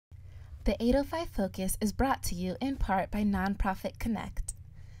The 805 Focus is brought to you in part by NonProfitKinect.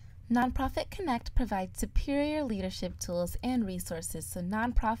 NonProfitKinect provides superior leadership tools and resources so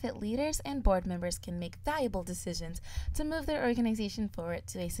nonprofit leaders and board members can make valuable decisions to move their organization forward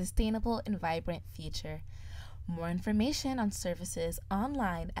to a sustainable and vibrant future. More information on services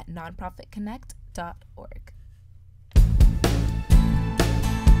online at nonprofitkinect.org.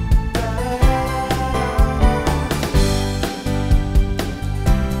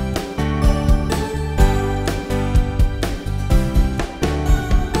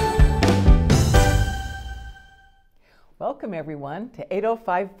 Welcome everyone to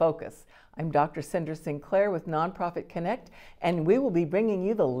 805 Focus. I'm Dr. Cynder Sinclair with NonProfitKinect, and we will be bringing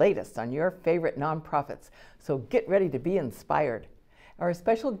you the latest on your favorite nonprofits. So get ready to be inspired. Our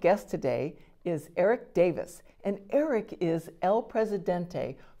special guest today is Erik Davis, and Erik is El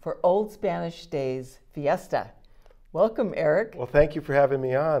Presidente for Old Spanish Days Fiesta. Welcome, Erik. Well, thank you for having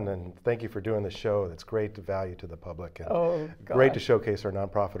me on, and thank you for doing the show. It's great value to the public, and great to showcase our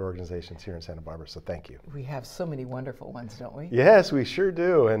nonprofit organizations here in Santa Barbara, so thank you. We have so many wonderful ones, don't we? Yes, we sure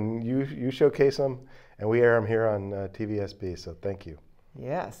do, and you showcase them, and we air them here on TVSB, so thank you.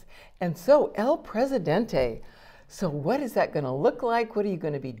 Yes, and so El Presidente. So what is that going to look like? What are you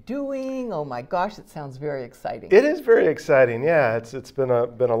going to be doing? Oh my gosh, it sounds very exciting. It is very exciting, yeah. It's been a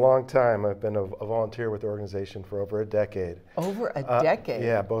long time. I've been a volunteer with the organization for over a decade. Over a decade?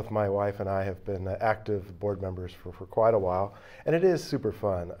 Yeah, both my wife and I have been active board members for quite a while, and it is super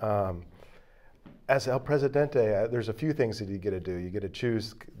fun. As El Presidente, there's a few things that you get to do. You get to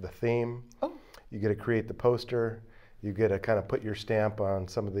choose the theme, you get to create the poster, you get to kind of put your stamp on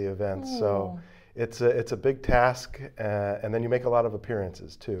some of the events. Ooh. So it's a big task, and then you make a lot of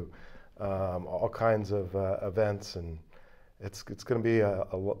appearances too, all kinds of events, and it's going to be a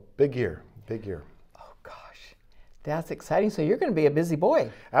big year, big year. Oh gosh, that's exciting. So you're going to be a busy boy.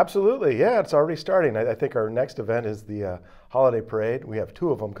 Absolutely, yeah, it's already starting. I think our next event is the holiday parade. We have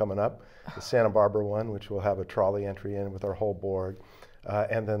two of them coming up, the Santa Barbara one, which will have a trolley entry in with our whole board,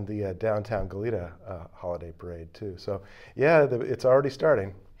 and then the downtown Goleta holiday parade too. So yeah, it's already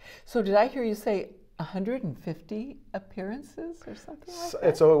starting. So did I hear you say 150 appearances or something like that?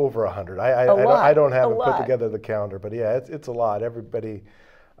 It's over 100. I don't have put together the calendar, but yeah, it's a lot. Everybody,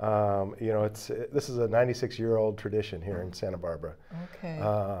 this is a 96-year-old tradition here in Santa Barbara. Okay.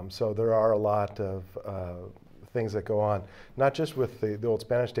 So there are a lot of things that go on, not just with the Old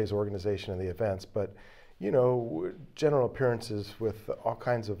Spanish Days organization and the events, but general appearances with all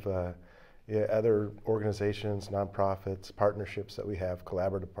kinds of other organizations, nonprofits, partnerships that we have,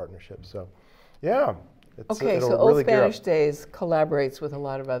 collaborative partnerships. So, yeah. So Old Spanish Days collaborates with a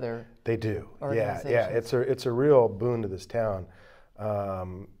lot of other organizations. Yeah. It's a real boon to this town.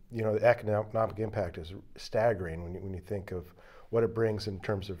 The economic impact is staggering when you think of what it brings in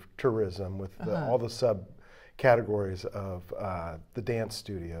terms of tourism, with all the subcategories of the dance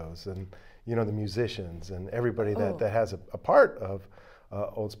studios and the musicians and everybody that has a part of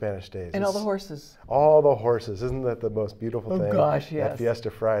Old Spanish Days. And all the horses. All the horses. Isn't that the most beautiful thing? Oh gosh, yes. That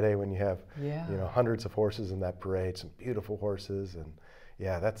Fiesta Friday, when you have hundreds of horses in that parade, some beautiful horses, and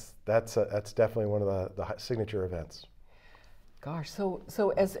yeah, that's definitely one of the signature events. Gosh, so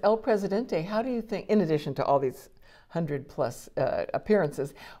as El Presidente, how do you think, in addition to all these 100+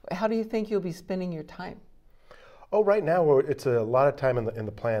 appearances, how do you think you'll be spending your time? Oh, right now it's a lot of time in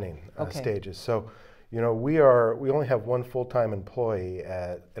the planning stages. So, we only have one full-time employee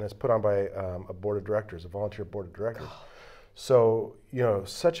and it's put on by a board of directors, a volunteer board of directors. So,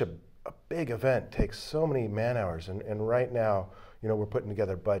 such a big event takes so many man hours, and right now, we're putting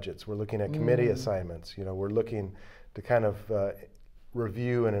together budgets. We're looking at committee assignments. We're looking to kind of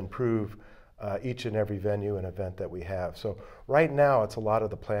review and improve each and every venue and event that we have. So right now, it's a lot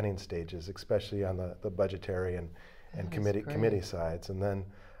of the planning stages, especially on the budgetary and committee sides, and then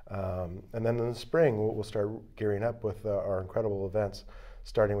in the spring, we'll start gearing up with our incredible events,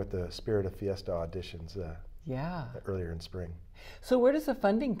 starting with the Spirit of Fiesta auditions earlier in spring. So where does the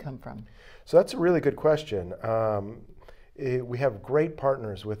funding come from? So that's a really good question. We have great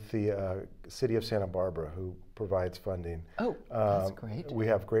partners with the City of Santa Barbara, who provides funding. Oh, that's great. We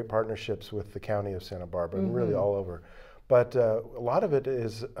have great partnerships with the County of Santa Barbara, and really all over. But a lot of it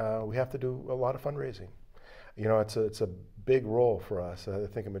is we have to do a lot of fundraising. It's a big role for us. I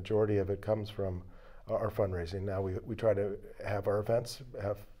think a majority of it comes from our fundraising. Now we try to have our events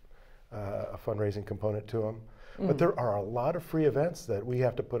have a fundraising component to them. But there are a lot of free events that we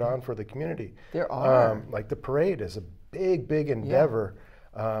have to put on for the community. There are. Like the parade is a big endeavor,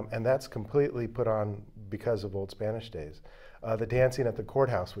 and that's completely put on because of Old Spanish Days. The dancing at the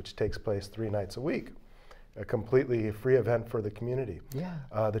courthouse, which takes place 3 nights a week, a completely free event for the community. Yeah.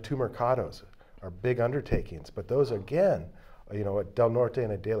 The 2 mercados are big undertakings, but those again, at Del Norte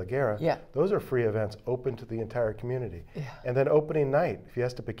and at De La Guerra, Yeah. those are free events open to the entire community. Yeah. And then opening night,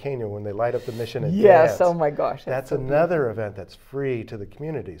 Fiesta Pequeño, when they light up the mission and Yes, dance. oh my gosh. That's so another event that's free to the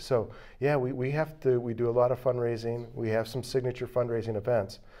community. So yeah, we do a lot of fundraising. We have some signature fundraising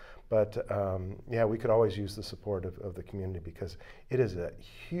events, but yeah, we could always use the support of the community because it is a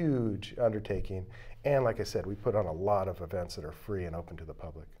huge undertaking. And like I said, we put on a lot of events that are free and open to the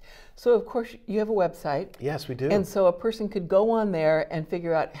public. So of course you have a website. Yes, we do. And so a person could go on there and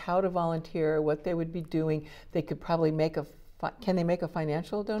figure out how to volunteer, what they would be doing. They could probably can they make a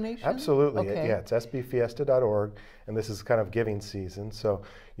financial donation? Absolutely. Okay. Yeah, it's sbfiesta.org, and this is kind of giving season. So,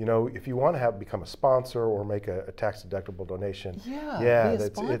 if you want to become a sponsor or make a tax-deductible donation, Be yeah, a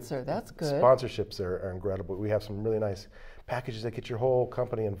sponsor. That's good. Sponsorships are incredible. We have some really nice packages that get your whole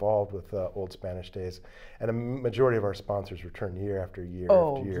company involved with Old Spanish Days, and a majority of our sponsors return year after year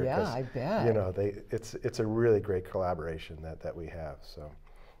after year. Yeah, I bet. It's a really great collaboration that we have.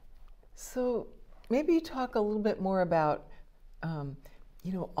 So maybe talk a little bit more about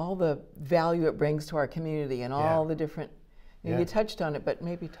all the value it brings to our community and all the different. You touched on it, but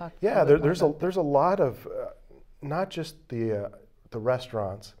maybe talk. Yeah, there's a lot of not just the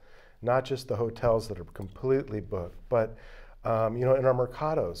restaurants, not just the hotels that are completely booked, but in our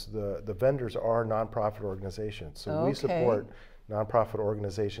mercados, the vendors are nonprofit organizations. So we support nonprofit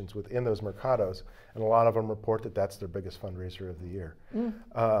organizations within those mercados, and a lot of them report that that's their biggest fundraiser of the year.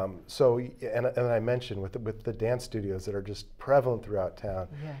 And I mentioned with the dance studios that are just prevalent throughout town,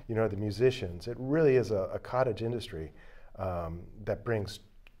 the musicians, it really is a cottage industry that brings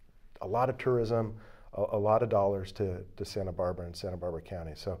a lot of tourism, a lot of dollars to Santa Barbara and Santa Barbara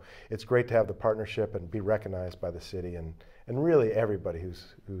County. So it's great to have the partnership and be recognized by the city and really everybody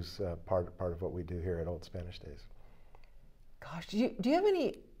who's part of what we do here at Old Spanish Days. Gosh, do you have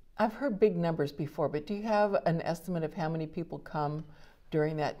any, I've heard big numbers before, but do you have an estimate of how many people come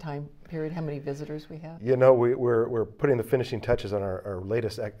during that time period, how many visitors we have? We're putting the finishing touches on our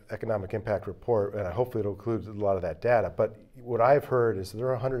latest economic impact report, and hopefully it'll include a lot of that data. But what I've heard is there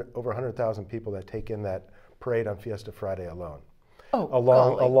are over 100,000 people that take in that parade on Fiesta Friday alone. Oh,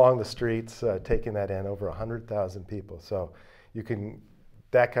 along the streets, taking that in, over 100,000 people. So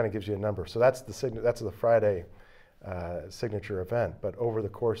that kind of gives you a number. So that's the Friday signature event. But over the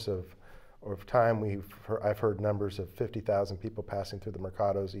course of time, I've heard numbers of 50,000 people passing through the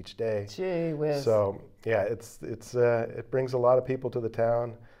mercados each day. Gee whiz. So yeah, it brings a lot of people to the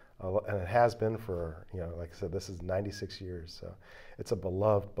town, and it has been for, like I said, this is 96 years. So it's a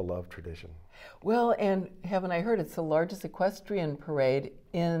beloved tradition. Well, and haven't I heard it's the largest equestrian parade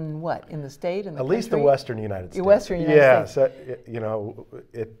in the state, in the country? At least the Western United States. Western United States. So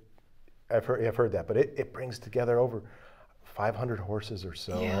I've heard that, but it brings together over 500 horses or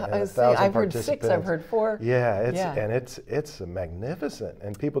so. Yeah, and 1,000 I've heard 6, I've heard 4. Yeah, it's magnificent,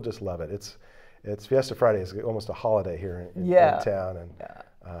 and people just love it. It's Fiesta Friday is almost a holiday here in town,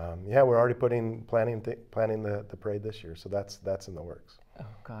 and we're already planning the parade this year, so that's in the works. Oh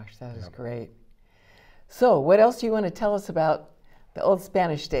gosh, that is great. So what else do you want to tell us about the Old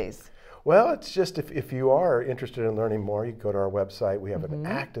Spanish Days? Well, it's just if you are interested in learning more, you can go to our website. We have an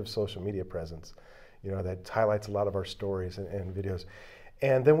active social media presence, that highlights a lot of our stories and videos.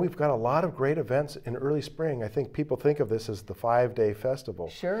 And then we've got a lot of great events in early spring. I think people think of this as the 5-day festival.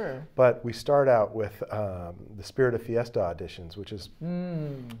 Sure. But we start out with the Spirit of Fiesta auditions, which is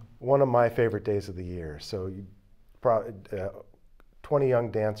one of my favorite days of the year. So 20 young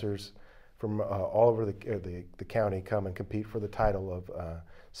dancers from all over the county come and compete for the title of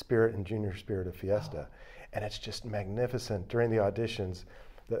Spirit and Junior Spirit of Fiesta. And it's just magnificent. During the auditions,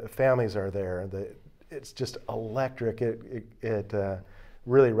 the families are there. It's just electric. It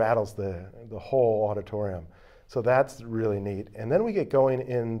really rattles the whole auditorium. So that's really neat. And then we get going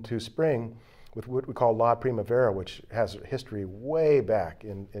into spring with what we call La Primavera, which has history way back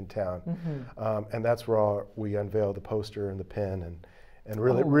in town. And that's where we unveil the poster and the pin and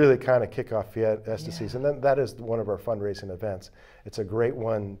really kind of kick off Fiesta season. And that is one of our fundraising events. It's a great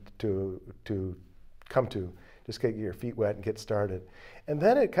one to come to. Just get your feet wet and get started. And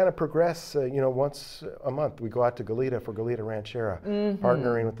then it kind of progresses, once a month. We go out to Goleta for Goleta Ranchera,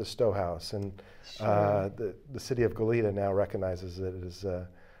 partnering with the Stowe House. And the city of Goleta now recognizes it as a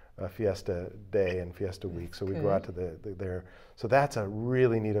Fiesta Day and Fiesta Week. So we go out to there. So that's a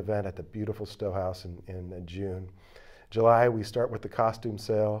really neat event at the beautiful Stowe House in June. July, we start with the costume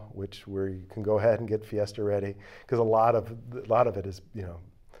sale, where you can go ahead and get Fiesta ready, because a lot of it is,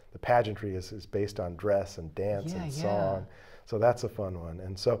 the pageantry is based on dress and dance and song. So that's a fun one.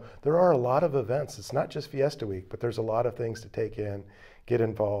 And so there are a lot of events. It's not just Fiesta Week, but there's a lot of things to take in, get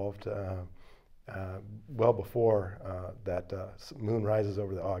involved well before that moon rises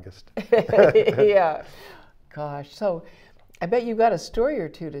over the August. Yeah. Gosh. So I bet you've got a story or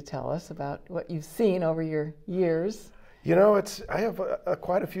two to tell us about what you've seen over your years. You know, I have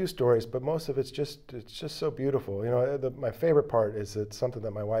quite a few stories, but most of it's just so beautiful. You know, my favorite part is it's something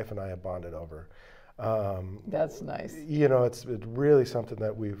that my wife and I have bonded over. That's nice. You know, it's really something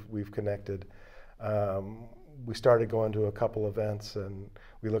that we've connected. We started going to a couple events, and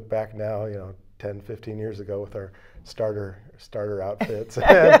we look back now, you know, 10, 15 years ago with our starter outfits.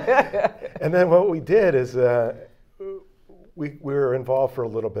 And then what we did is we were involved for a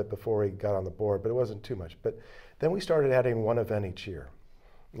little bit before we got on the board, but it wasn't too much. But then we started adding one event each year,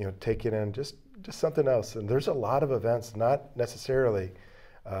 you know, taking in just something else. And there's a lot of events, not necessarily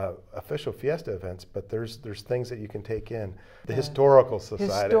official Fiesta events, but there's things that you can take in. The Historical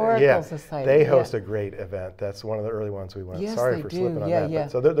Society. Society. They host a great event. That's one of the early ones we went. Yes, Sorry they for do. slipping on that. Yeah.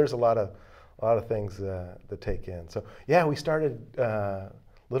 But so there's a lot of things to take in. So yeah, we started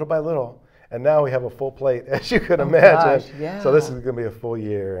little by little, and now we have a full plate, as you could imagine. Gosh, yeah. So this is going to be a full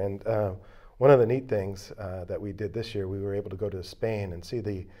year. And one of the neat things that we did this year, we were able to go to Spain and see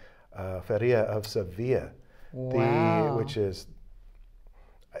the Feria of Sevilla, which is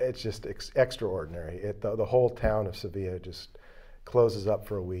just extraordinary. The whole town of Sevilla just closes up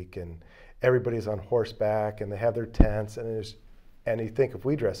for a week, and everybody's on horseback, and they have their tents, and you think if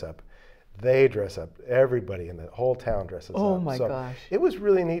we dress up, they dress up. Everybody in the whole town dresses up. Oh my gosh! It was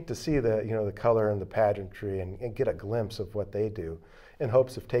really neat to see the color and the pageantry, and get a glimpse of what they do, in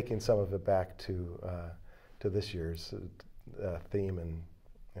hopes of taking some of it back to this year's theme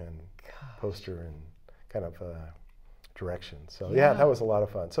and poster and kind of direction. So yeah, that was a lot of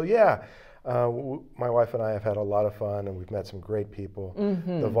fun. So yeah, my wife and I have had a lot of fun, and we've met some great people.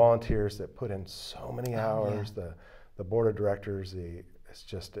 The volunteers that put in so many hours, the board of directors, it's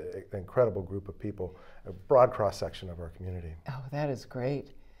just an incredible group of people, a broad cross-section of our community. Oh, that is great.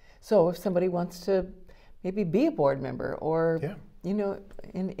 So if somebody wants to maybe be a board member or, you know,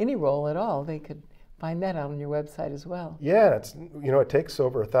 in any role at all, they could find that out on your website as well. Yeah, it takes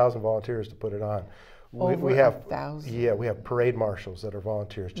over 1,000 volunteers to put it on. We have 1,000. Yeah, we have parade marshals that are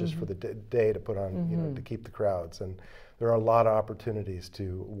volunteers just for the day to put on, to keep the crowds. And there are a lot of opportunities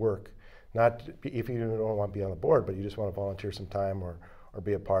to work, not if you don't want to be on the board, but you just want to volunteer some time or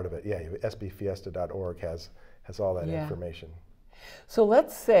be a part of it. Yeah, sbfiesta.org has all that information. So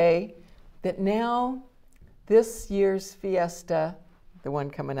let's say that now this year's Fiesta, the one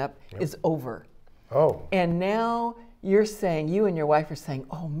coming up, is over. Oh. And now you're saying, you and your wife are saying,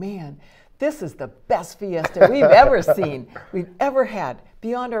 oh man, this is the best Fiesta we've ever seen, we've ever had,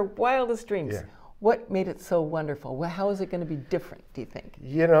 beyond our wildest dreams. Yeah. What made it so wonderful? Well, how is it going to be different, do you think?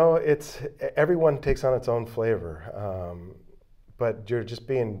 You know, everyone takes on its own flavor. But you're just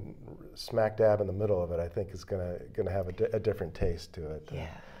being smack dab in the middle of it, I think, is going to have a different taste to it. Yeah.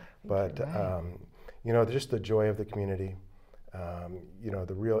 But you know, just the joy of the community, you know,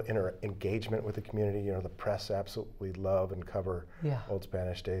 the real engagement with the community. You know, the press absolutely love and cover Old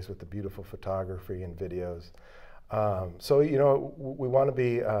Spanish Days with the beautiful photography and videos. So you know, we want to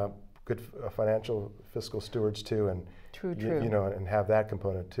be good financial fiscal stewards too, and you know, and have that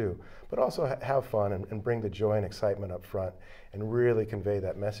component too. But also have fun and bring the joy and excitement up front, and really convey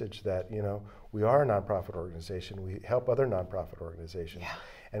that message that, you know, we are a nonprofit organization. We help other nonprofit organizations,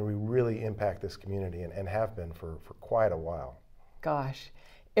 and we really impact this community and have been for quite a while. Gosh,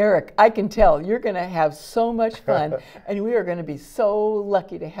 Erik, I can tell you're going to have so much fun, and we are going to be so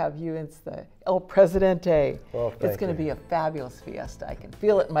lucky to have you. It's the El Presidente. Well, it's going to be a fabulous Fiesta. I can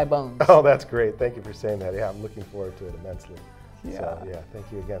feel it in my bones. Oh, that's great. Thank you for saying that. Yeah, I'm looking forward to it immensely. Yeah. So, yeah,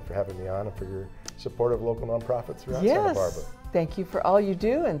 thank you again for having me on and for your support of local nonprofits throughout Santa Barbara. Thank you for all you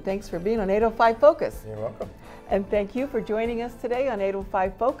do, and thanks for being on 805 Focus. You're welcome. And thank you for joining us today on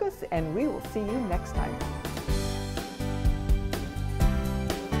 805 Focus, and we will see you next time.